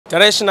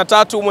Tarehe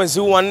 23 mwezi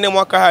huu wa 4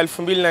 mwaka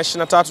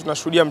 2023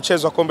 tunashuhudia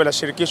mchezo wa kombe la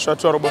shirikisho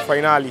hatua robo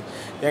finali.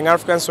 Young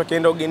Africans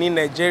wakienda ugenini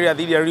Nigeria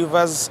dhidi ya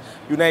Rivers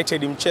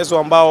United, mchezo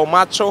ambao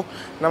macho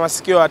na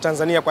masikio ya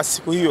Tanzania kwa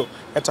siku hiyo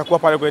yatakuwa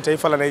pale kwenye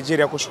taifa la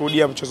Nigeria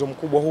kushuhudia mchezo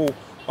mkubwa huu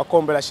wa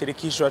kombe la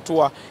shirikisho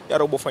hatua ya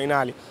robo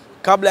finali.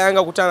 Kabla Yanga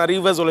kukutana na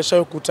Rivers,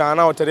 walishawahi kukutana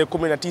nao tarehe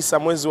 19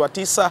 mwezi wa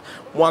 9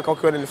 mwaka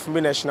ukiwa ni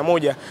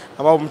 2021,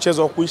 ambapo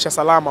mchezo wa kuisha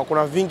salama.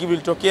 Kuna vingi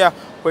vilitokea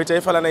kwa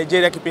taifa la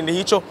Nigeria kipindi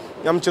hicho,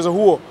 na mchezo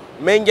huo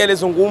mengi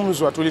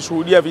yalizungumzwa.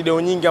 Tulishuhudia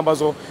video nyingi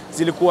ambazo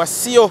zilikuwa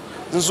sio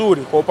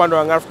nzuri kwa upande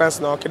wa Young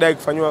Africans na wakidai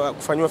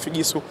kufanywa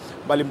figisu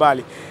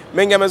mbalimbali.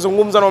 Mengi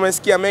yamezungumzwa na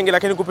umesikia mengi,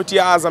 lakini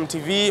kupitia Azam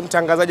TV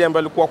mtangazaji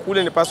ambaye alikuwa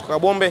kule ni Pascal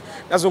Kabombe,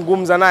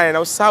 nazungumza naye,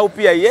 na usahau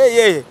pia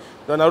yeye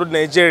ndo anarudi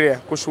Nigeria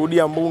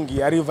kushuhudia mbungi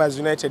ya Rivers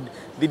United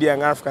dhidi ya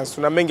Young Africans.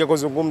 Tuna mengi ya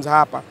kuzungumza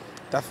hapa,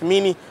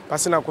 tathmini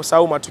pasina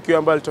kusahau matukio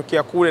ambayo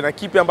yalitokea kule na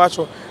kipi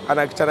ambacho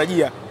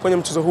anakitarajia kwenye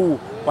mchezo huu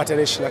wa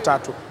tarehe 23.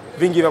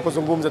 Vingi vya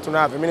kuzungumza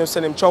tunavyo. Mimi ni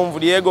Hussein Mchomvu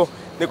Diego,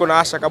 niko na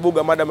Asha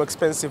Kabuga, Madam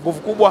Expensive.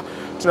 Nguvu kubwa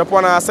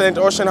tunapoa na Silent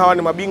Ocean, hawa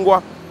ni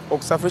mabingwa wa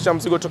kusafirisha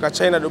mzigo kutoka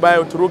China, Dubai,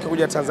 Uturuki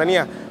kuja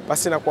Tanzania,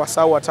 pasina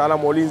kuwasahau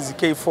wataalamu wa ulinzi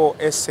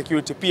K4S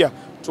Security. Pia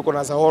tuko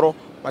na Zahoro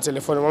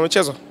matelefoni.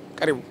 Mchezo,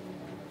 karibu.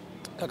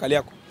 Kakali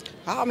yako.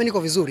 Mimi niko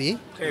vizuri.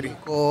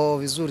 Niko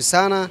vizuri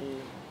sana.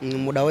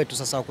 Muda wetu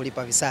sasa wa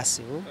kulipa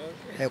visasi.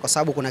 Kwa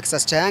sababu kuna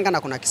kisasi cha Yanga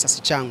na kuna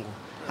kisasi changu.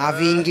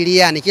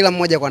 Haviingiliani, kila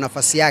mmoja kwa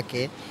nafasi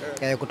yake,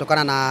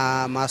 kutokana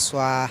na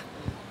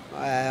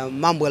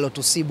mambo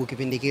yalotusibu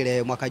kipindi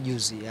kile mwaka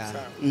juzi.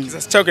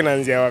 Kisasi chako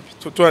kinaanzia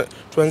wapi?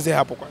 Tuanzie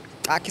hapo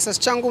kwanza. Kisasi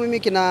changu mimi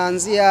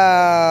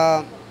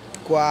kinaanzia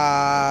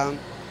kwa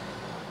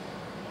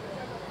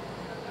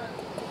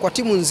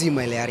timu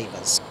nzima ile ya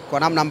Rivers. Kwa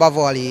namna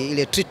ambavyo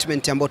ile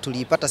treatment ambayo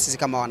tuliipata sisi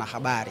kama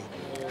wanahabari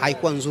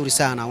haikuwa nzuri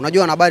sana.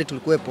 Unajua wanahabari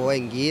tulikuwepo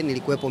wengi,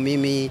 nilikuwepo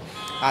mimi,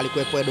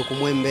 alikuwepo Edo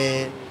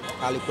Kumwembe,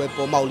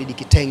 alikuwepo Maulidi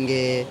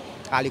Kitenge,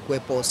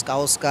 alikuwepo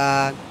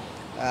Oscar,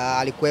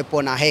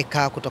 alikuwepo na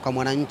Heka kutoka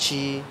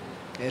Mwananchi.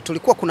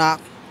 Tulikuwa kuna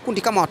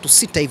kundi kama watu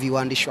 6 hivi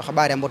waandishi wa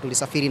habari ambao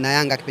tulisafiri na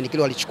Yanga kipindi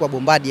kile, walichukua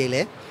Bombardier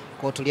ile.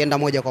 Kwa tulienda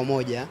moja kwa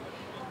moja.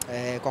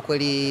 Kwa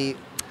kweli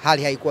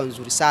hali haikuwa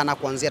nzuri sana,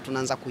 kuanzia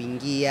tunaanza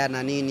kuingia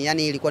na nini,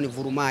 yani ilikuwa ni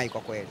vurumai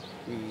kwa kweli.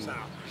 Sawa.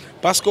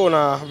 Pascal,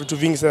 na vitu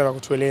vingi sana vya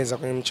kutueleza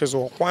kwenye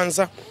mchezo wa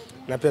kwanza,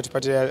 na pia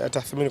tupate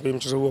tathmini kwenye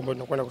mchezo huu ambao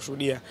tunakwenda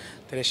kushuhudia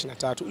tarehe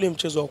 23. Ule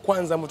mchezo wa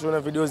kwanza ambao tunaona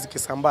video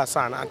zikisambaa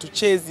sana,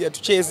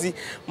 hatuchezi,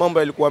 mambo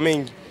yalikuwa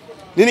mengi.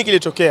 Nini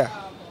kilitokea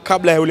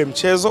kabla ya ule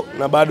mchezo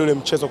na baada ya ule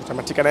mchezo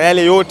kutamatika, na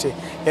yale yote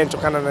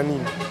yanatokana na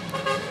nini?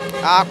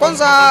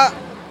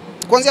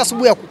 Kwanza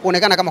asubuhi ya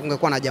kuonekana kama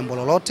kungekuwa na jambo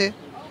lolote,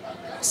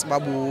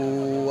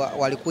 sababu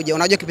walikuja,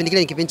 unajua kipindi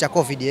kile ni kipindi cha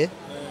Covid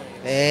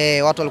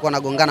watu walikuwa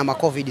wanagongana ma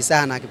Covid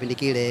sana kipindi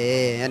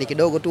kile, yani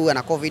kidogo tu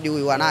ana Covid,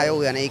 huyu anayo,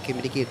 huyu ana hiki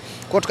kipindi kile.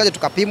 Kwa hiyo tukaje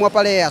tukapimwa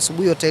pale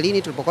asubuhi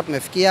hotelini tulipokuwa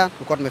tumefikia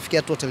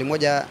tu hoteli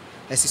moja,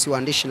 sisi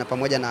waandishi na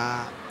pamoja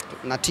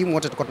na timu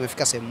wote tulikuwa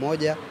tumefika sehemu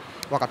moja,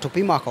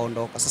 wakatupima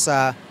wakaondoka.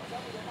 Sasa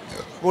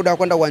muda wa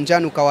kwenda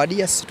uwanjani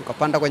ukawadia, sisi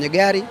tukapanda kwenye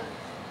gari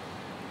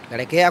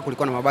tukaelekea.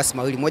 Kulikuwa na mabasi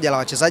mawili, moja la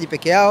wachezaji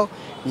peke yao,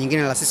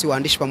 nyingine la sisi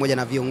waandishi pamoja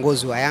na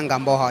viongozi wa Yanga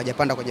ambao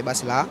hawajapanda kwenye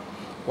basi la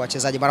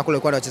wachezaji. Mara kule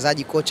kulikuwa na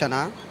wachezaji, kocha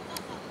na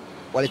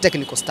wale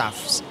technical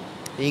staffs.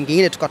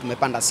 Nyingine tukawa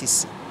tumepanda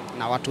sisi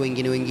na watu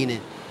wengine.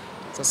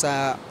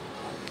 Sasa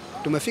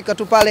tumefika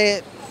tu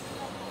pale,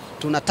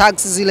 tuna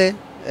tags zile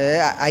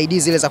ID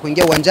zile za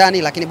kuingia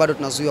uwanjani, lakini bado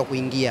tunazuiwa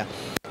kuingia.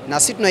 Na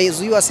sisi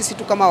tunaizuiwa sisi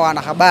tu kama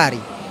wanahabari.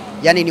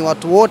 Yani ni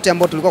watu wote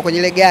ambao tulikuwa kwenye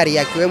ile gari,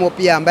 akiwemo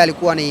pia ambaye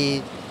alikuwa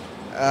ni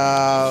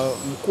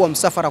mkuu wa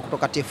msafara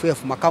kutoka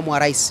TFF, makamu wa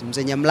rais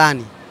Mzee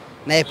Nyamlani,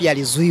 naye pia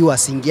alizuiwa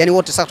singi. Yani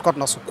wote sasa tulikuwa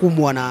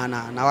tunasukumwa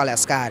na wale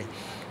askari.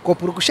 Kwa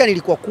purukushani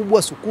ilikuwa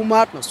kubwa,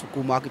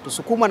 tunasukuma,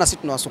 akitusukuma na sisi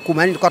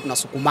tunawasukuma, yani tulikuwa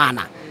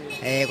tunasukumana.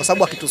 Kwa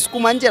sababu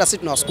akitusukuma nje na sisi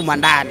tunawasukuma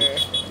ndani.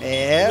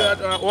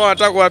 Wao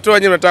wanataka kuwatoa,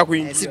 nyinyi mnataka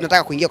kuingia. Sisi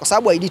tunataka kuingia kwa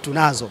sababu ID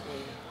tunazo.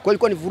 Kwa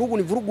ilikuwa ni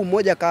vurugu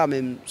mmoja kama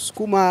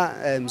amemsukuma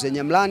Mzee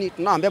Nyamlani,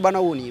 tunamwambia bwana,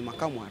 huyu ni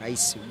makamu wa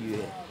rais ujue.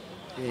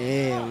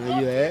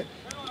 Unajua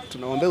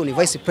tunamwambia ni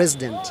vice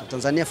president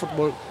Tanzania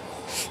Football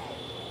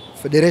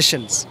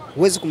Federations,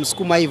 huwezi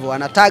kumsukuma hivyo,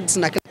 ana tags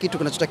na kila kitu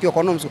kinachotakiwa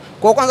kwa nini.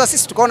 Kwa kwanza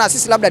sisi tukaona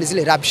sisi labda ni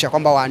zile rabsha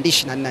kwamba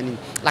waandishi na nini,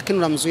 lakini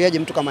unamzuiaje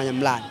mtu kama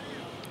Nyamlani?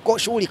 Kwa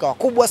shughuli ikawa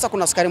kubwa. Sasa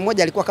kuna askari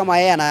mmoja alikuwa kama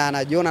yeye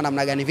anajiona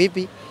namna gani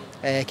vipi,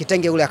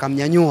 kitenge ule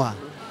akamnyanyua,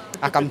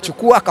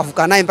 akamchukua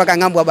akavuka naye mpaka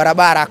ngambo ya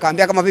barabara,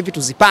 akamwambia kama vipi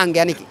tuzipange,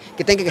 yani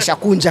kitenge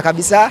kishakunja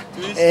kabisa,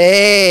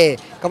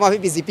 kama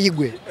vipi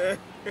zipigwe.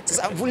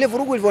 Sasa vile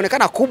vurugu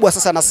ilivyoonekana kubwa,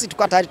 sasa na sisi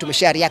tukawa tayari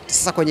tumesha react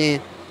sasa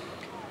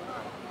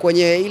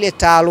kwenye ile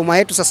taaluma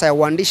yetu sasa ya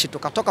uandishi,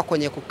 tukatoka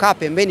kwenye kukaa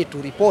pembeni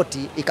tu ripoti,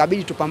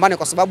 ikabidi tupambane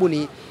kwa sababu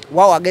ni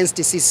wao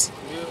against sisi.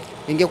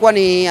 Ingekuwa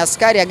ni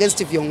askari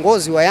against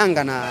viongozi wa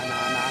Yanga na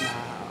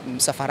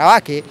msafara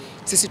wake,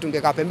 sisi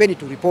tungekaa pembeni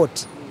tu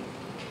ripoti.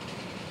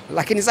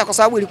 Lakini sasa kwa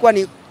sababu ilikuwa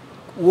ni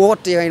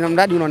wote, ina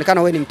mradi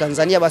unaonekana wewe ni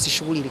Mtanzania, basi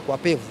shughuli ilikuwa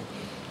pevu.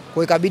 Kwa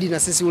hiyo ikabidi na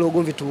sisi ule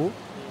ugomvi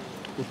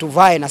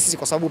utuvae na sisi,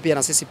 kwa sababu pia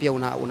na sisi pia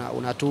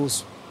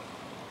unatuhusu.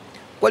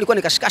 Kwa ilikuwa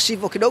nikashikashi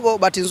hivyo kidogo.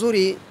 Bahati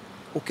nzuri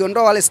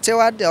ukiondoa wale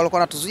steward walikuwa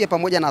wanatuzuia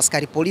pamoja na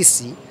askari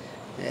polisi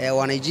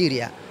wa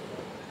Nigeria,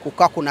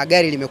 kukaa kuna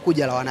gari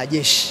limekuja la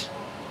wanajeshi.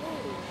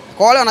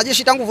 Kwa wale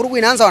wanajeshi tangu vurugu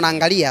inaanza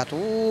wanaangalia tu,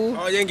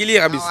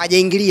 hawajaingilia kabisa.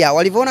 Hawajaingilia.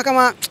 Walivyoona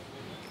kama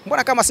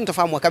mbona kama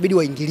sintofahamu, akabidi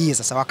waingilie.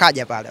 Sasa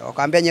wakaja pale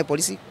wakaambia, nyie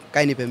polisi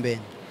kaeni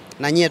pembeni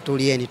na nyie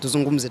tulieni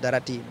tuzungumze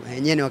taratibu.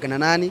 Yenyewe ni wakina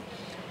nani?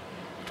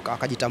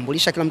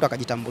 Wakajitambulisha, kila mtu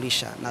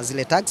akajitambulisha na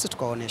zile tags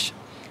tukaonesha.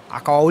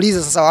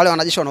 Akawauliza sasa, wale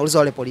wanajeshi wanauliza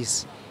wale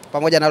polisi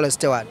pamoja na wale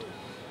steward,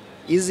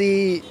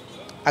 hizi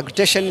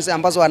accreditations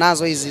ambazo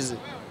wanazo hizi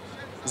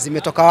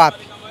zimetoka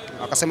wapi?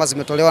 Wakasema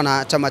zimetolewa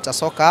na chama cha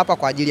soka hapa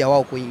kwa ajili ya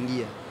wao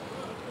kuingia.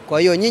 Kwa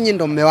hiyo nyinyi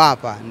ndio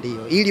mmewapa?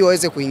 Ndio, ili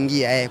waweze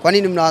kuingia. Kwa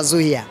nini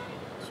mnawazuia?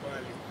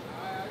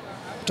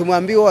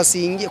 Tumwambiwa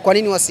wasiingie. Kwa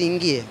nini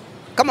wasiingie?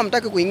 Kama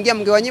mtaki kuingia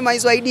mngewanyima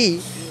hizo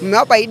ID.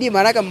 Mmewapa ID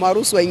maana yake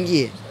mwaruhusu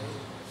waingie.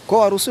 Kwa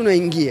hiyo waruhusu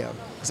waingie.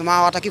 Akasema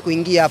hawataki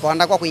kuingia hapa,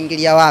 wanataka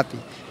kuingilia wapi?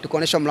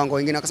 Tukaonesha mlango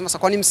mwingine. Akasema sasa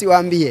kwa nini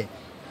msiwaambie?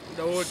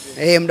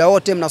 Muda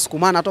wote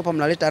mnasukumana hapa,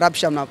 mnaleta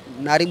rabsha,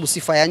 mnaharibu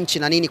sifa ya nchi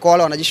na nini. Kwa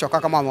wale wanajeshi wakaa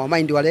kama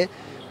wamind wale.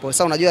 Kwa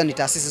sababu unajua ni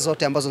taasisi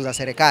zote ambazo ni za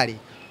serikali,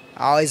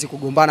 hawawezi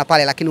kugombana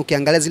pale, lakini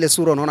ukiangalia zile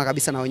sura unaona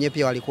kabisa na wenyewe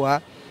pia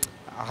walikuwa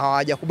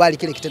hawajakubali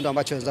kile kitendo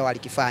ambacho wenzao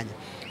walikifanya.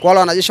 Kwa wale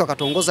wanajeshi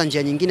wakatuongoza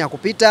njia nyingine ya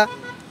kupita,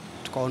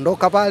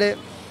 tukaondoka pale,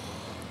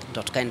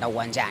 ndio tukaenda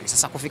uwanjani.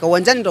 Sasa kufika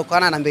uwanjani ndio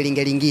kukaana na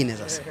mbelinge lingine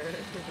sasa.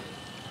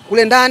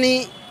 Kule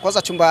ndani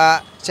kwanza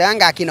chumba cha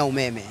Yanga hakina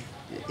umeme.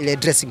 Ile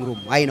dressing room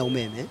haina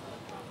umeme.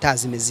 Taa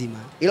zimezima.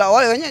 Ila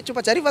wale wenyewe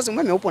chumba cha Rivers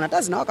umeme upo na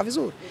taa zinawaka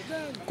vizuri.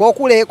 Kwa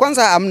kule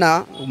kwanza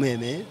hamna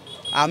umeme,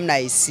 hamna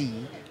AC,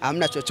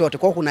 hamna chochote.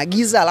 Kwa kuna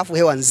giza alafu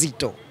hewa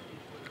nzito.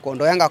 Kwa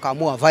ndo Yanga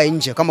wakaamua vae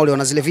nje, kama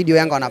uliona zile video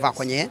Yanga wanavaa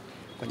kwenye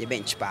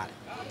bench pale.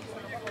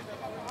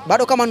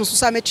 Bado kama nusu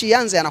saa mechi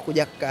ianze,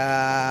 anakuja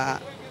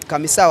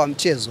kamisa wa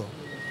mchezo.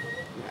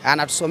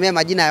 Anatusomea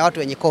majina ya watu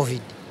wenye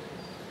COVID.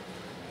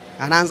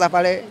 Anaanza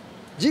pale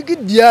Jigi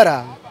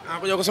Diara.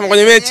 Anakuja kusoma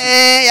kwenye mechi.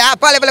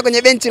 Pale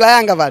kwenye benchi la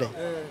Yanga pale.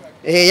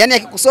 Yani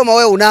akikusoma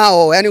wewe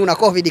unao, yani una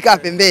COVID kaa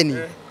pembeni.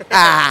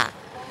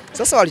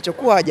 Sasa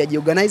walichokuwa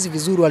hawajajiorganize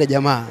vizuri wale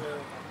jamaa.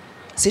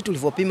 Sisi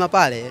tulivyopima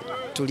pale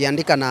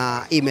tuliandika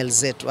na email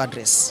zetu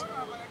address,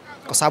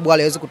 kwa sababu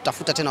wale hawezi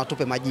kutafuta tena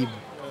watupe majibu.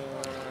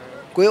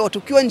 Kwa hiyo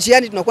tukiwa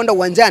njiani tunakwenda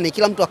uwanjani,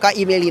 kila mtu akaa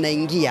email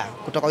inaingia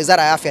kutoka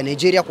Wizara ya Afya ya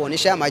Nigeria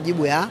kuonesha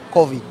majibu ya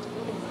COVID.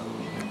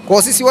 Kwa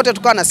hiyo sisi wote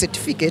tukawa na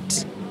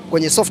certificate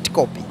kwenye soft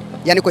copy.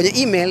 Yani kwenye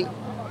email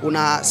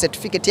una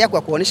certificate yako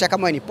ya kuonesha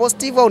kama ni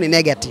positive au ni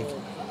negative.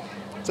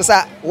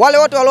 Sasa wale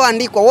wote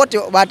walioandikwa wote,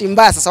 bahati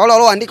mbaya sasa wale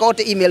walioandika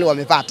wote email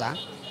wamepata.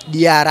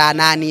 Diara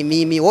nani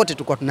mimi wote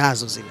tuko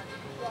tunazo zile.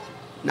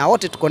 Na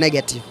wote tuko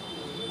negative.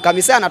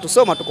 Kamisa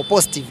anatusoma tuko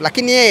positive,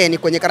 lakini yeye ni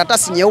kwenye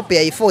karatasi nyeupe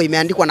ya A4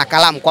 imeandikwa na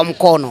kalamu kwa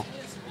mkono.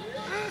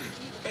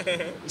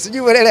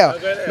 Sijui umeelewa.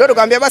 Ndio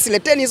tukamwambia basi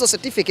leteni hizo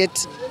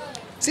certificate.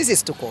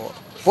 Sisi tuko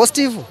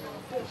positive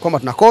kwamba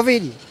tuna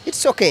COVID.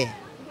 It's okay.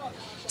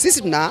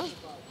 Sisi tuna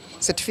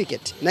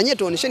certificate. Na nyie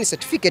tuonesheni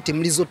certificate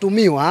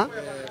mlizotumiwa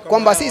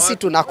kwamba sisi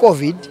tuna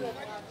COVID,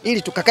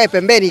 ili tukakae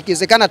pembeni,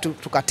 ikiwezekana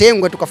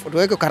tukatengwe,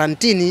 tukawekwe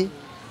karantini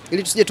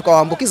ili tusije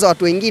tukawaambukiza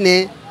watu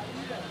wengine.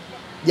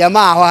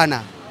 Jamaa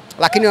hawana.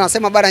 Lakini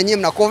wanasema bara nyinyi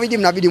mna COVID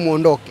mnabidi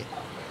muondoke.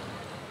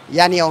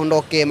 Yani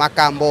aondoke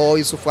Makambo,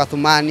 Yusufu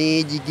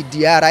Athumani, Jigi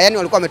Diara, yani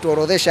walikuwa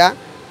wametuorodhesha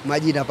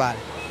majina pale.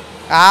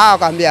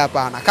 Wakaambia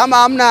hapana. Kama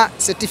hamna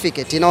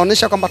certificate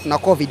inaonyesha kwamba tuna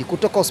COVID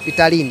kutoka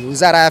hospitalini,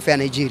 Wizara ya Afya ya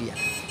Nigeria,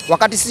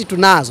 wakati sisi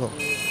tunazo,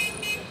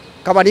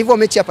 kama ndivyo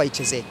mechi hapa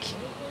ichezeki.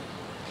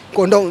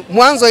 Kondo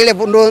mwanzo ile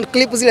ndo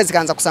clip zile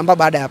zikaanza kusambaa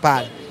baada ya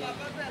pale.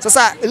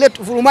 Sasa ile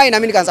vurumai na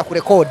mimi nikaanza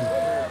kurekodi.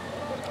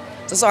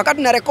 Sasa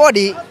wakati na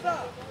rekodi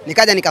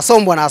nikaja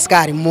nikasombwa na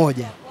askari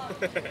mmoja.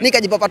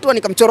 Nikajipapatua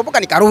nikamchoropoka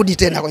nikarudi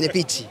tena kwenye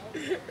pichi.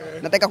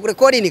 Nataka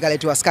kurekodi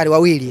nikaletewa askari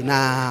wawili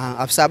na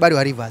afisa habari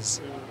wa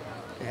Rivers.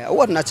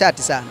 Huwa tuna chat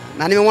sana.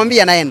 Na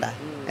nimemwambia naenda.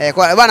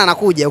 Kwa bwana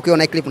nakuja,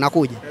 ukiona clip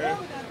nakuja.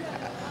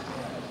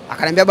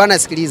 Akaniambia bwana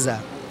sikiliza.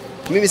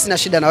 Mimi sina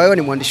shida na wewe,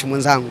 ni mwandishi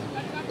mwenzangu.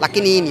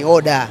 Lakini hii ni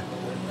order.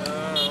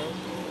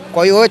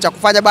 Kwa hiyo wewe cha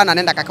kufanya bwana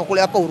nenda kaka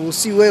kule hapa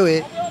uruhusi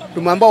wewe.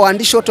 Tumeambia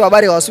waandishi wote wa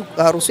habari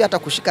hawaruhusiwi hata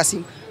kushika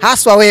simu.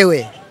 Haswa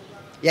wewe.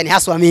 Yani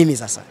haswa mimi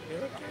sasa.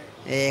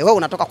 Wewe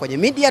unatoka kwenye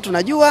media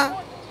tunajua,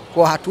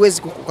 kwa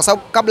hatuwezi kwa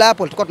sababu kabla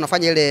hapo tulikuwa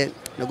tunafanya ile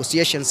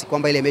negotiations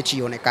kwamba ile mechi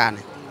ionekane.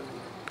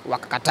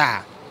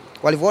 Wakakataa.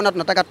 Walivyoona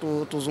tunataka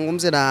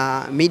tuzungumze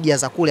na media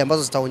za kule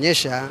ambazo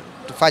zitaonyesha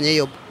tufanye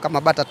hiyo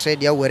kama barter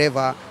trade au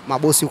wherever,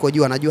 mabosi huko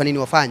juu wanajua nini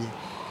wafanye.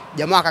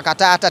 Jamaa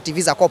akakataa hata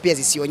TV za kwao pia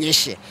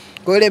zisionyeshe.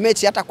 Kwa ile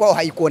mechi hata kwao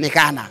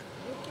haikuonekana.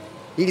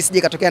 Ili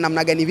sije katokea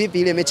namna gani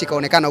vipi ile mechi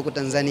kaonekana huko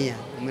Tanzania.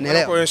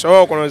 Umeelewa? Kuonyesha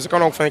wao kuna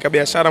uwezekano wa kufanya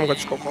biashara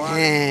mkachukua kwa wao.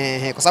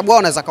 Kwa sababu wao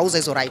wanaweza kauza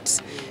hizo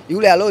rights.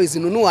 Yule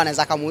aloizinunua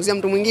anaweza kumuuzia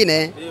mtu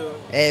mwingine.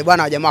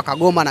 Bwana jamaa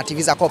kagoma na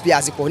TV za kwao pia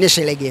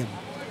hazikuonyesha ile game.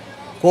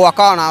 Kwa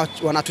wakawa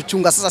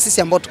wanatuchunga sasa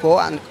sisi ambao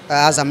tuko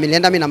Azam.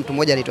 Nilienda mimi na mtu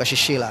mmoja anaitwa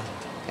Shishila,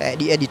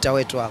 editor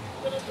wetu hapo.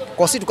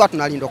 Kwa sisi tukawa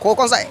tunalindwa. Kwa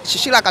kwanza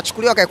Shishila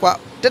akachukuliwa akaekwa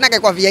tena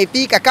akaekwa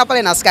VIP kakaa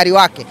pale na askari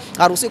wake.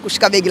 Haruhusiwi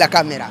kushika begi la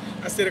kamera.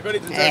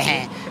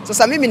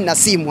 Sasa mimi nina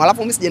simu,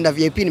 alafu mimi sijaenda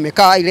VIP,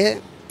 nimekaa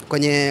ile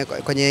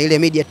kwenye ile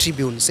media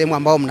tribune, sehemu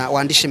ambao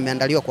waandishi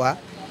mmeandaliwa kwa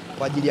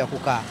ajili ya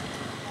kukaa.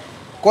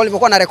 Kwa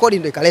nilipokuwa na rekodi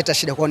ndio ikaleta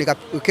shida, kwa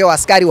nikawekewa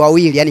askari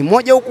wawili, yani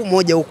mmoja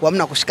huku,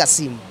 hamna kushika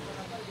simu.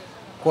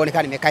 Kwa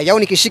nikaa nimekaa, au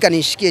nikishika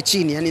nishikie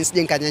chini, yani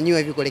nisije nikanyanyua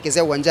hivi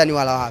kuelekezea uwanjani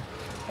wala wapi.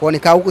 Kwa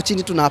nikaa huku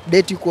chini tuna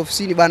update huko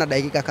ofisini bana,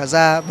 dakika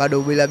kadhaa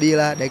bado bila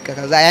dakika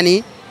kadhaa,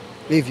 yani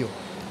hivyo.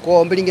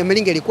 Kwa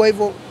mbilinge ilikuwa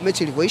hivyo,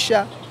 mechi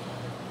ilivyoisha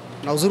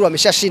na uzuri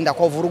wameshashinda,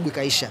 kwa vurugu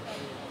ikaisha.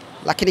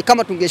 Lakini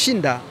kama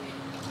tungeshinda,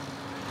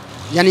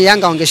 yani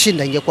Yanga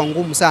wangeshinda, ingekuwa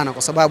ngumu sana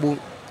kwa sababu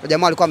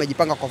jamaa walikuwa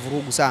wamejipanga kwa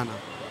vurugu sana.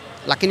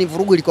 Lakini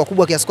vurugu ilikuwa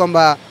kubwa kiasi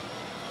kwamba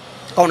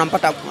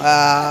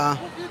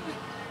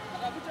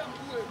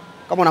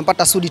kama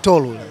unampata Sudi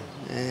Tolu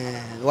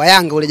wa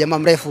Yanga, ule jamaa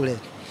mrefu ule,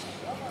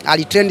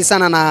 alitrend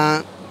sana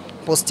na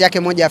post yake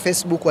moja ya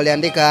Facebook,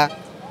 waliandika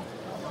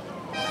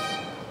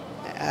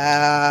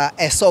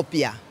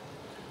Ethiopia,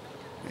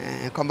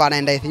 kwamba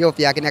anaenda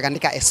Ethiopia, lakini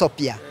akaandika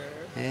Ethiopia.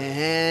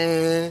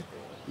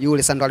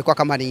 Yule sasa ndo alikuwa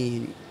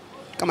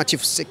kama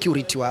chief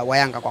security wa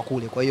Yanga kwa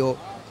kule. Kwa hiyo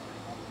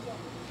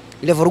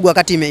ile vurugu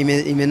wakati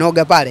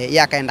imenoga pale,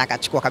 yeye akaenda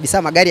akachukua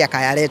kabisa magari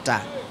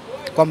akayaleta,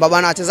 kwamba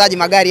bwana wachezaji,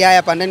 magari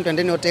haya pandeni,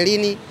 twendeni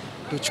hotelini,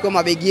 tuchukue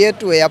mabegi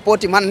yetu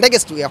airport, maana ndege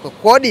situ ya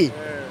kodi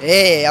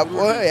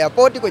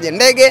airport, kwenye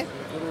ndege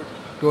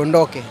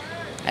tuondoke.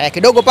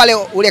 Kidogo pale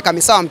ule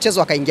kamisa wa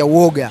mchezo akaingia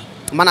uoga,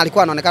 maana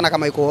alikuwa anaonekana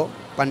kama yuko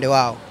pande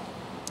wao.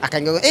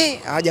 Akaingia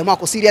hawa jamaa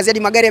wako serious, hadi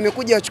magari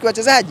yamekuja wachukue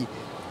wachezaji.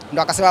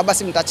 Ndo akasema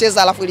basi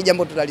mtacheza, alafu ile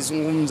jambo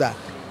tutalizungumza.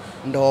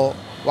 Ndo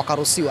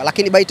wakaruhusiwa,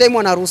 lakini by time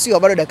wanaruhusiwa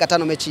bado dakika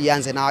 5 mechi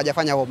ianze na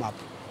hawajafanya warm up.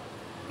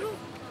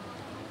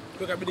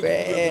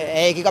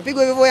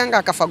 Kikapigwa hivyo, Yanga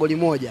akafa goli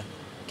moja.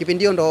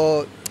 Kipindi hiyo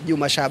ndo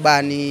Juma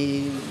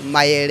Shabani,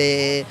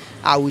 Mayele,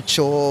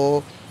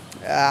 Aucho,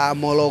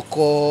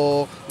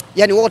 Moloko,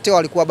 yani wote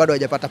walikuwa bado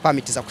hawajapata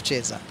permit za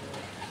kucheza.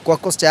 Kwa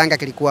kikosi cha Yanga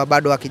kilikuwa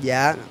bado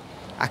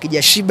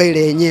akijashiba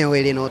ile yenyewe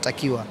ile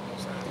inayotakiwa.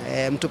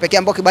 Mtu pekee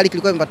ambao kibali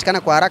kilikuwa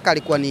kimepatikana kwa haraka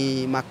alikuwa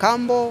ni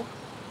Makambo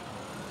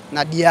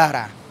na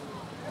Diara.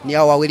 Ni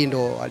hao wawili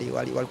ndo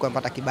walikuwa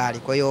wamepata kibali.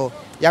 Kwa hiyo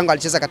Yanga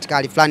alicheza katika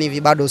hali fulani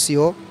hivi, bado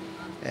sio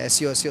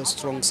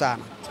strong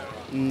sana.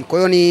 Kwa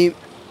hiyo ni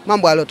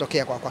mambo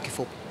yaliyotokea kwa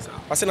kifupi.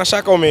 Basi na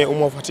shaka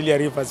umewafuatilia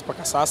Rivers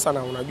mpaka sasa,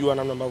 na unajua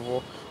namna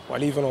ambavyo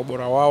walivyo na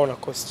ubora wao na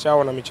cost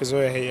chao na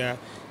michezo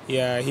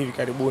ya hivi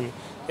karibuni.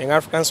 Young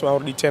Africans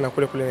wanarudi tena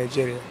kule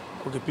Nigeria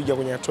kukipiga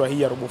kwenye hatua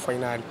hii ya robo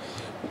finali.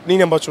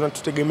 Nini ambacho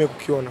tunatutegemea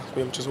kukiona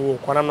kwenye mchezo huo,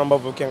 kwa namna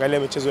ambavyo ukiangalia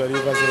michezo ya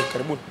Rivers hivi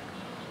karibuni?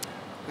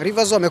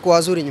 Rivers wamekuwa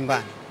wazuri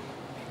nyumbani.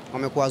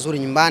 Wamekuwa wazuri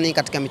nyumbani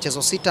katika michezo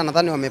 6,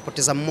 nadhani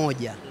wamepoteza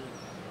mmoja.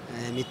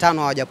 5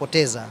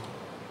 hawajapoteza.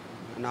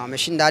 Na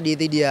wameshinda hadi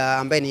dhidi ya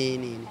ambaye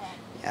ni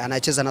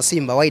anacheza na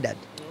Simba Wydad.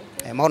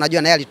 Maana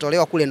unajua naye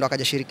alitolewa kule ndo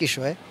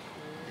akajashirikishwa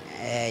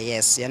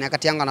yes, yani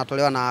wakati Yanga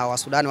anatolewa na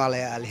Wasudani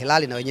wale Al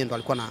Hilal, na wenyewe ndo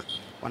walikuwa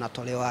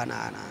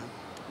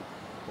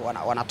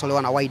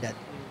wanatolewa na Wydad.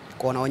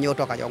 Kwa na wenyewe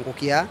wote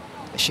wakaangukia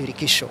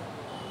shirikisho.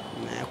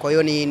 Kwa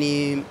hiyo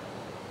ni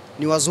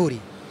wazuri.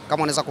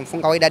 Kama unaweza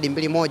kumfunga Wydad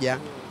 2-1,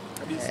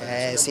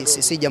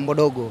 si jambo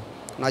dogo.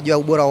 Unajua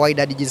ubora wa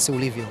Wydad jinsi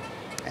ulivyo.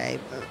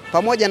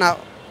 Pamoja na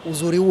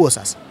uzuri huo,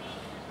 sasa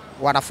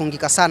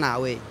wanafungika sana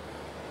away.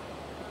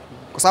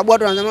 Kwa sababu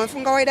watu wanasema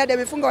amefunga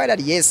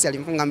Wydad. Yes,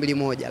 alimfunga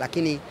 2-1,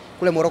 lakini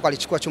kule Morocco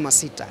alichukua chuma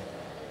 6.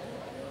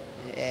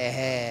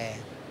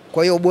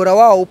 Kwa hiyo ubora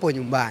wao upo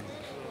nyumbani.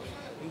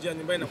 Nje ya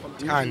nyumbani na kwa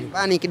mtihani.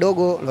 Nyumbani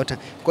kidogo lota.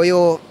 Kwa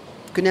hiyo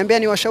ukiniambia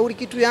ni washauri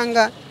kitu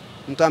Yanga,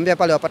 mtaambia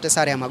pale wapate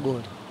sare ya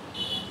magoli.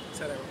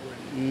 Sare ya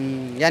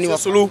magoli. Yani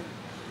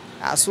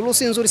suluhu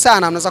si nzuri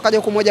sana. Unaweza kaja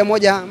huko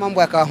 1-1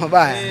 mambo yakawa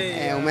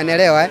mabaya.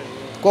 Umeelewa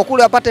Kwa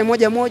kule apate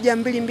 1-1,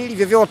 2-2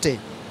 vyovyote.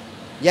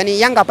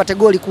 Yani Yanga apate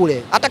goli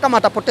kule. Hata kama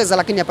atapoteza,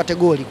 lakini apate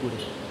goli kule,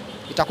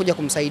 itakuja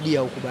kumsaidia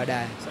huko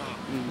baadaye.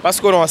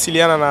 Pascal,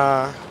 unawasiliana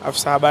na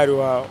afisa habari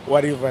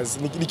wa Rivers,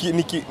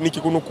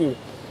 nikikunukuu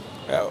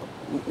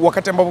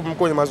wakati ambapo mko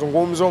kwenye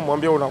mazungumzo,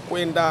 mwambie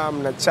unakwenda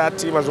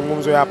mnachati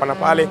mazungumzo ya hapa na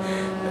pale,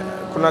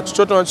 kuna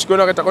chochote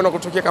unachokiona kitakwenda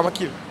kutokea kama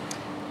kile?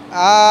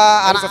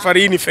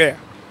 Safari hii ni fair.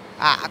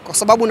 Kwa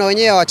sababu na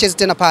wenyewe wachezi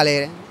tena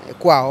pale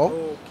kwao.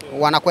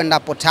 Wanakwenda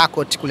Port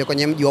Harcourt kule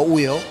kwenye mji wa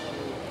Uyo.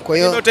 Kwa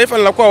hiyo taifa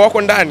linakuwa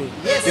wako ndani.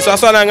 Ni sawa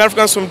sawa na Young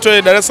Africans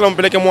umtoe Dar es Salaam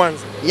mpeleke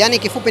Mwanza. Yani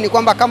kifupi ni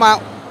kwamba kama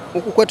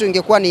huku kwetu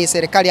ingekuwa ni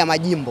serikali ya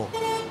majimbo,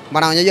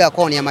 maana wenyewe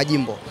kwao ni ya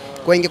majimbo.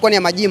 Kwa ingekuwa ni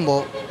ya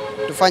majimbo,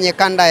 tufanye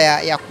kanda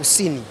ya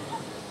kusini,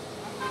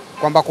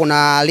 kwamba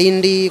kuna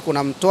Lindi,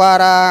 kuna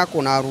Mtwara,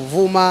 kuna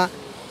Ruvuma,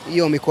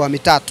 hiyo mikoa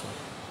 3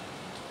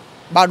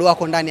 bado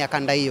wako ndani ya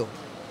kanda hiyo,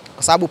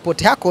 kwa sababu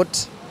Port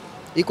Harcourt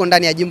iko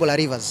ndani ya jimbo la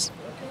Rivers.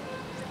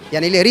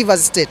 Yani ile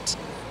Rivers State,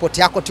 Port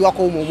Harcourt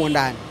wako humo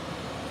ndani.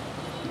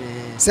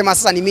 Sema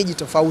sasa ni miji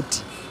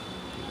tofauti.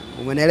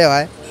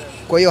 Umeelewa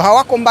Kwa hiyo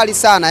hawako mbali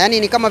sana. Yani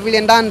ni kama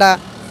vile Ndanda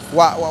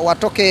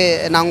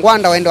watoke na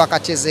Ngwanda waende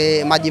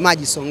wakacheze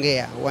Majimaji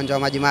Songea, uwanja wa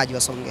Majimaji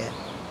wa Songea.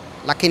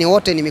 Lakini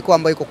wote ni mikoa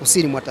ambayo iko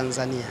kusini mwa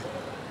Tanzania.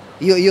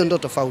 Hiyo ndio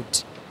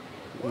tofauti.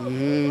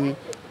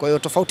 Kwa hiyo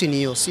tofauti ni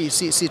hiyo,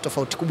 si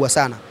tofauti kubwa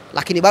sana,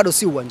 lakini bado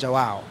si uwanja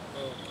wao.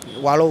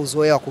 Walo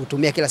uzoea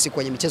kuutumia kila siku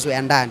kwenye michezo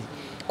ya ndani.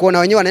 Kwa na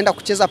wenyewe wanaenda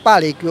kucheza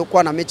pale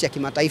ikiwa na mechi ya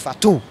kimataifa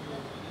tu.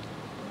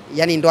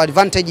 Yaani ndio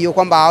advantage hiyo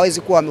kwamba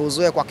hawezi kuwa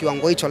ameuzoea kwa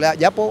kiwango hicho,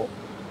 japo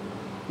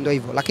ndio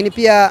hivyo. Lakini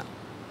pia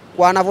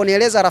kwa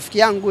anavyonieleza rafiki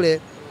yangu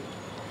yule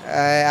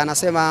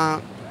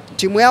anasema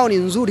timu yao ni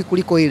nzuri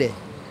kuliko ile.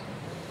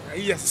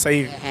 Sasa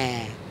hivi.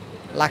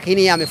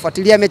 Lakini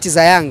amefuatilia mechi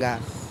za Yanga.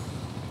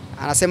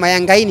 Anasema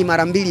Yanga hii ni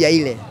mara 2 ya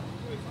ile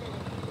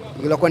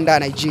iliyokwenda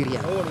Nigeria.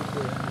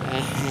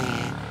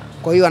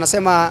 Kwa hiyo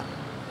anasema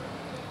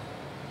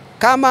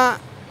kama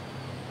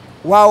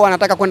wao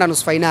wanataka kwenda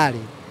nusu finali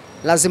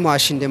lazima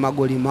washinde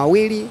magoli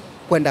 2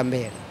 kwenda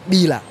mbele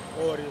bila.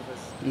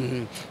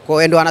 Kwa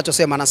hiyo ndio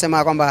anachosema,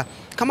 anasema kwamba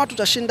kama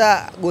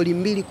tutashinda goli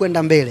 2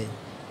 kwenda mbele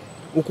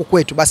huku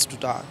kwetu basi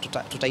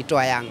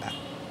tutaitoa Yanga.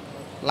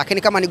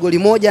 Lakini kama ni goli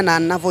 1 na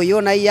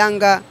ninavyoiona hii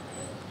Yanga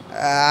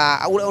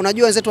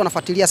unajua wenzetu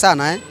wanafuatilia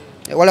sana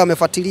wale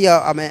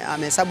wamefuatilia,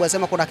 amehesabu,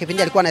 anasema kuna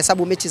kipindi alikuwa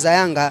anahesabu mechi za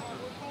Yanga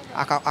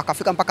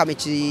akafika mpaka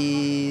mechi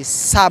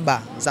 7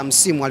 za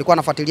msimu, alikuwa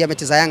anafuatilia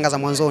mechi za Yanga za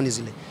mwanzoni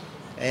zile.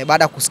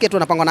 Baada ya kusikia tu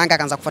anapangwa na Yanga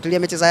akaanza kufuatilia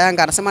mechi za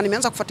Yanga. Anasema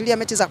nimeanza kufuatilia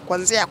mechi za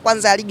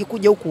kwanza ya ligi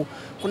kuja huku,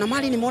 kuna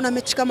mali nimeona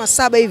mechi kama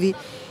 7 hivi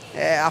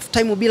half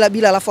time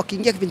bila, alafu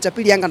akiingia kipindi cha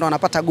pili Yanga ndo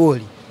anapata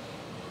goli.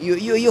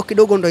 Hiyo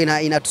kidogo ndo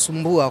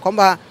inatusumbua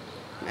kwamba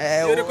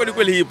rekodi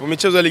kweli ipo,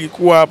 michezo ya ligi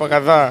kuu hapa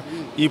kadhaa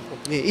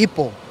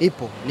ipo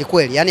ni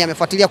kweli, yani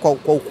amefuatilia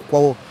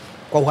kwa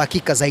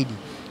uhakika zaidi.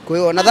 Kwa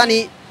hiyo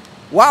nadhani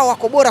wao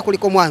wako bora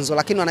kuliko mwanzo,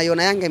 lakini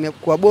wanaiona Yanga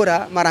imekuwa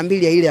bora mara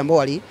 2 ya ile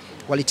ambao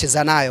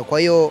walicheza nayo. Kwa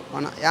hiyo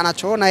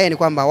anachoona yeye ni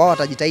kwamba wao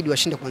watajitahidi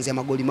washinde kuanzia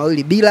magoli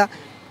 2 bila,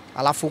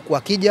 alafu huku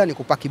akija ni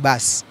kupaki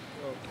basi.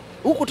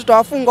 Huku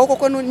tutawafunga, huko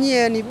kwenu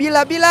nyie ni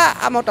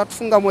bila ama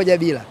utatufunga 1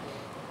 bila.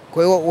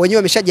 Kwa hiyo wenyewe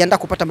wameshajiandaa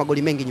kupata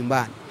magoli mengi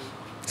nyumbani.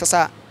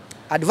 Sasa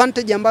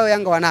advantage ambayo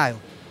Yanga wanayo,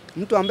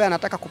 mtu ambaye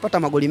anataka kupata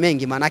magoli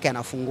mengi maana yake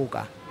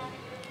anafunguka.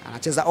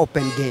 Anacheza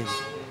open game.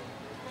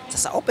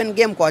 Sasa open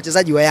game kwa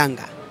wachezaji wa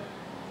Yanga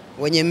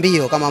wenye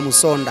mbio kama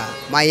Musonda,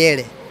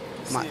 Mayele,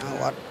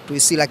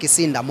 Tuisila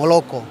Kisinda,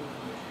 Moloko.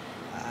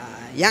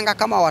 Yanga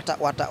kama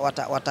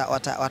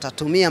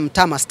watatumia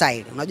Mtama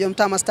style. Unajua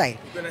Mtama style?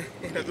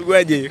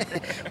 Inapigwaje?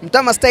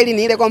 Mtama style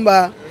ni ile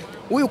kwamba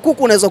huyu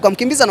kuku unaweza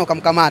ukamkimbiza na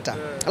ukamkamata.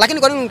 Lakini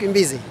kwa nini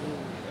umkimbize?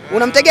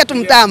 Unamtegea tu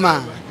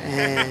mtama.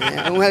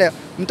 Umeelewa?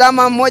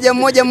 Mtama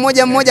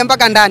mmoja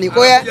mpaka ndani.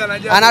 Kwa hiyo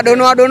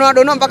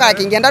anadonoa mpaka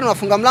akiingia ndani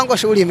unafunga mlango,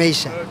 shughuli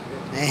imeisha.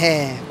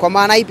 Kwa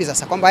maana ipi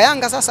sasa? Kwamba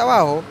Yanga sasa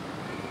wao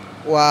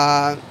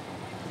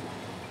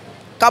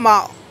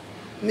kama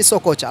miso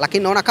kocha,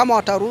 lakini naona kama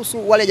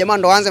wataruhusu wale jamaa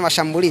ndo waanze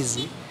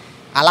mashambulizi,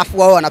 alafu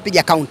wao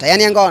wanapiga counter.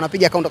 Yaani Yanga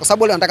wanapiga counter kwa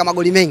sababu wale wanataka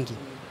magoli mengi.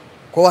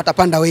 Kwa hiyo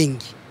watapanda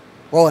wengi.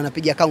 Wao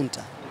wanapiga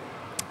counter.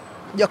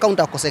 Unajua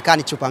counter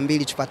ukosekani chupa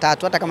 2, chupa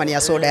 3, hata kama ni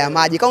ya soda ya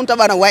maji. Counter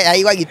bana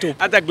haiwagi tu.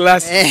 Hata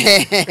glass.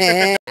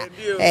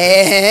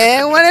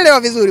 Umeelewa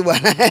vizuri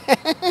bwana.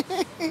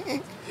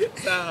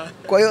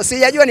 Kwa hiyo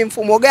sijajua ni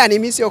mfumo gani,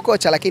 mimi sio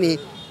kocha, lakini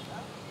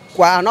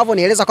kwa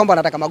anavyonieleza kwamba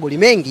anataka magoli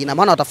mengi na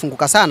maana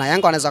watafunguka sana,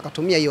 Yanga wanaweza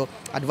kutumia hiyo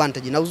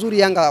advantage. Na uzuri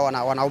Yanga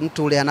wana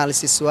mtu ule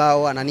analysis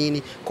wao ana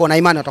nini. Kwa na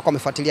imani watakuwa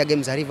wamefuatilia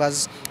game za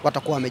Rivers,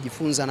 watakuwa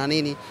wamejifunza na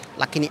nini,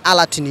 lakini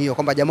alert ni hiyo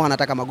kwamba jamaa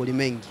wanataka magoli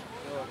mengi.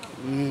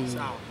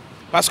 Sawa.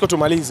 Pascal,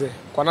 tumalize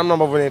kwa namna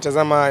ambavyo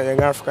ninatazama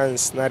Young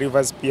Africans na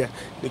Rivers pia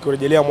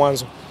nikirejelea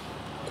mwanzo.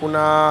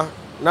 Kuna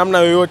namna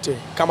yoyote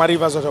kama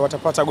Rivers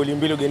watapata goli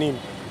 2 ugenini,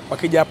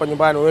 wakija hapa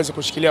nyumbani waweze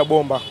kushikilia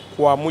bomba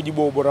kwa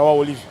mujibu wa ubora wao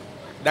ulivyo?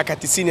 Dakika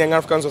 90 Young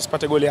Africans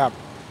wasipate goli hapa.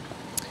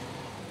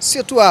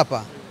 Sio tu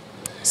hapa.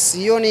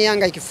 Sioni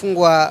Yanga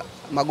ikifungwa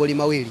magoli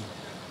 2.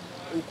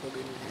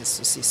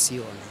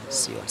 Sioni.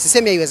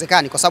 Sisemi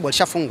haiwezekani kwa sababu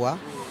alishafungwa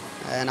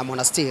na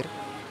Monastir,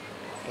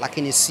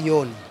 lakini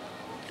sioni.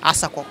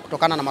 Hasa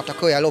kutokana na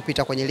matokeo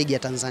yaliyopita kwenye ligi ya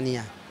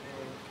Tanzania.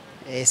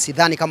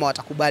 Sidhani kama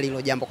watakubali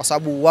hilo jambo kwa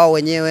sababu wao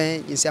wenyewe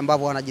jinsi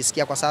ambavyo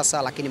wanajisikia kwa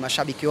sasa, lakini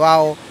mashabiki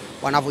wao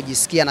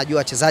wanavyojisikia, najua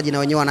wachezaji na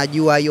wenyewe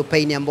wanajua hiyo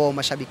pain ambayo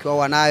mashabiki wao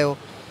wanayo.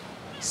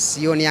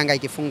 Sioni Yanga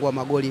ikifungwa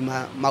magoli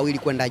 2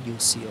 kwenda juu,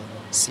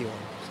 sioni.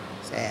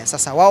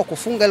 Sasa wao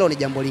kufunga hilo ni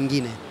jambo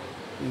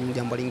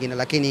lingine,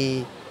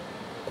 lakini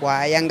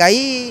kwa Yanga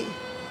hii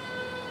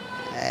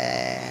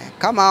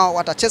kama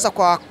watacheza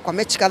kwa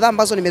mechi kadhaa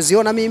ambazo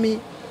nimeziona mimi,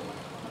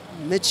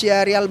 mechi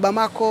ya Real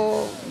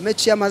Bamako,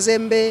 mechi ya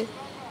Mazembe,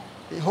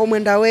 home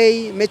and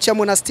away, mechi ya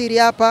Monastiri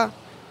hapa,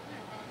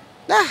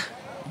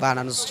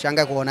 bana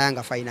nusishangae kuona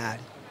Yanga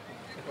finali.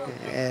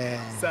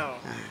 Sawa.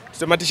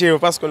 Tutamatishe hiyo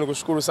Pascal,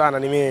 nikushukuru sana,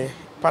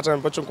 nimepata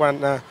nilichokuwa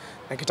na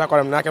kitaka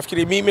namna yake.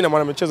 Nafikiri mimi na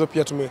mwana michezo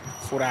pia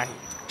tumefurahi.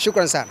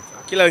 Shukrani sana.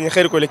 Kila lenye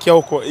kheri kuelekea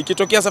huko.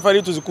 Ikitokea safari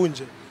hii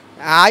tuzikunje.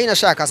 Haina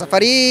shaka.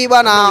 Safari hii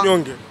bwana,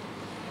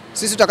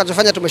 sisi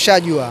tutakachofanya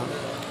tumeshajua.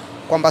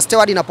 kwamba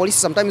steward na polisi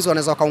sometimes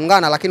wanaweza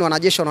kaungana, lakini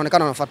wanajeshi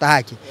wanaonekana wanafuata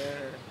haki.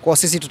 Kwa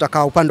sisi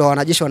tutakaa upande wa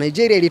wanajeshi wa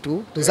Nigeria ili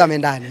tuzame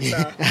ndani.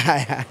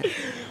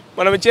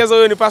 Mwana michezo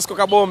huyo ni Pascal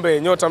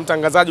Kabombe, nyota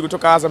mtangazaji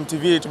kutoka Azam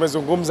TV.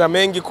 Tumezungumza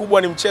mengi,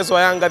 kubwa ni mchezo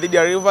wa Yanga dhidi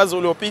ya Rivers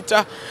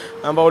uliopita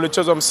ambao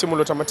ulichezwa msimu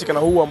uliotamatika na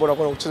huu ambao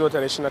unakuwa kuchezwa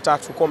tarehe 23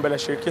 kombe la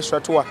shirikisho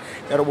hatua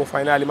ya robo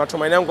finali.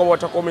 Matumaini yangu kwamba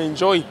watakuwa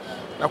wameenjoy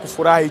na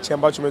kufurahi hichi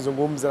ambacho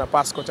tumezungumza na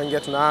Pascal tangia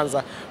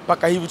tunaanza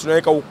mpaka hivi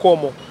tunaweka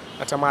ukomo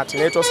na tamati.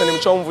 Naitwa Hassan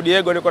Mchomvu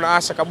Diego, niko na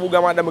Asha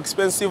Kabuga, Madam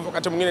Expensive.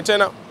 Wakati mwingine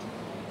tena.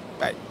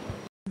 Bye.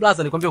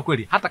 Blaza, nikwambia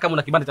ukweli, hata kama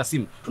una kibanda cha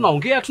simu,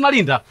 tunaongea,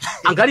 tunalinda.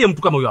 Angalia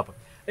mtu kama huyo hapa.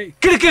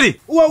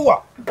 Kili.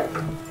 Ua.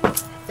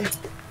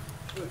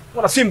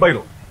 Wana Simba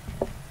hilo.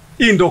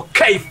 Hii ndo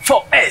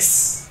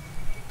K4S.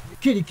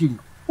 Kili.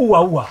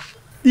 Ua.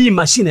 Hii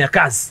mashine ya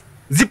kazi.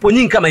 Zipo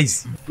nyingi kama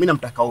hizi. Mimi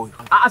namtaka huyu.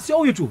 Sio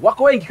huyu tu,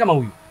 wako wengi kama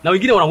huyu. Na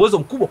wengine wana uwezo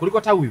mkubwa kuliko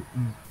hata huyu.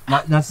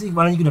 Na sisi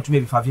mara nyingi tunatumia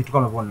vifaa vyetu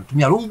kama vile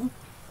tunatumia rungu,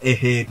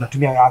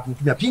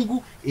 tunatumia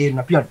pingu,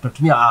 na pia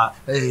tunatumia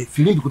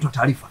filimbi kutoa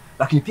taarifa.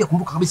 Lakini pia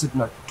kumbuka kabisa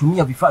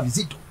tunatumia vifaa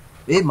vizito.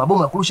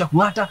 Mabomu ya kurusha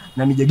kung'ata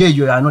na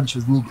mijegejo ya Arnold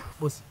Schwarzenegger.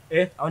 Bosi,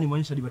 au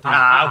nimuonyesha dibatani.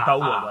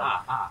 Utaua bwana.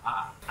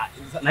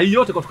 Na hii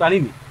yote kutoka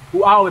nini?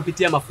 Hao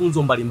wamepitia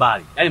mafunzo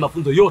mbalimbali. Yaani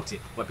mafunzo yote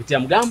wamepitia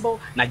Mgambo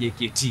na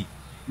JKT.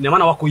 Ina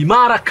maana wako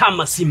imara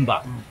kama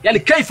Simba. Yaani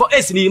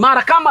K4S ni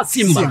imara kama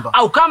Simba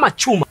au kama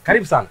chuma.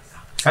 Karibu sana.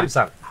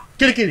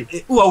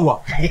 Kili.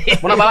 Ua.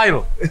 Mbona balaa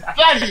hilo?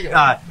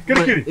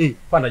 Kili.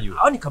 Panda juu.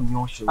 Au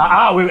nikamnyosha.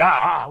 Wewe.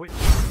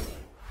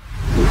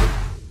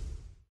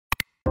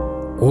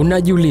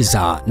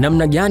 Unajiuliza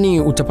namna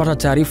gani utapata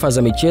taarifa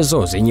za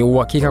michezo zenye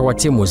uhakika kwa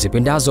timu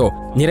zipendazo?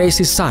 Ni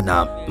rahisi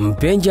sana.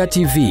 Mpenja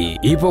TV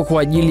ipo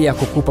kwa ajili ya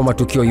kukupa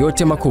matukio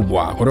yote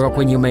makubwa kutoka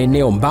kwenye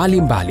maeneo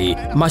mbalimbali.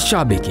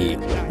 Mashabiki,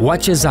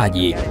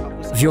 wachezaji,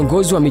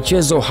 viongozi wa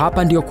michezo,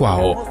 hapa ndio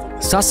kwao.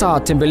 Sasa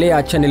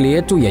tembelea chaneli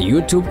yetu ya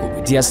YouTube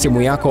kupitia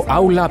simu yako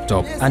au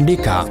laptop,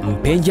 andika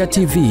Mpenja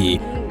TV,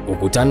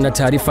 ukutana na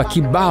taarifa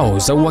kibao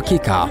za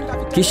uhakika.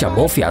 Kisha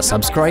bofya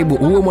subscribe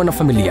uwe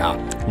mwanafamilia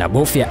na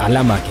bofya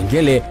alama ya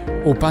kengele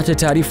upate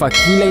taarifa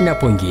kila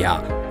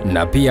inapoingia.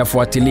 Na pia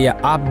fuatilia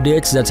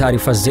updates za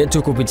taarifa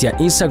zetu kupitia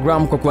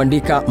Instagram kwa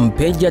kuandika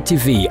Mpenja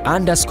TV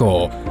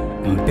 _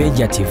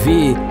 Mpenja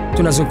TV,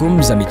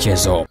 tunazungumza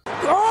michezo. Wow!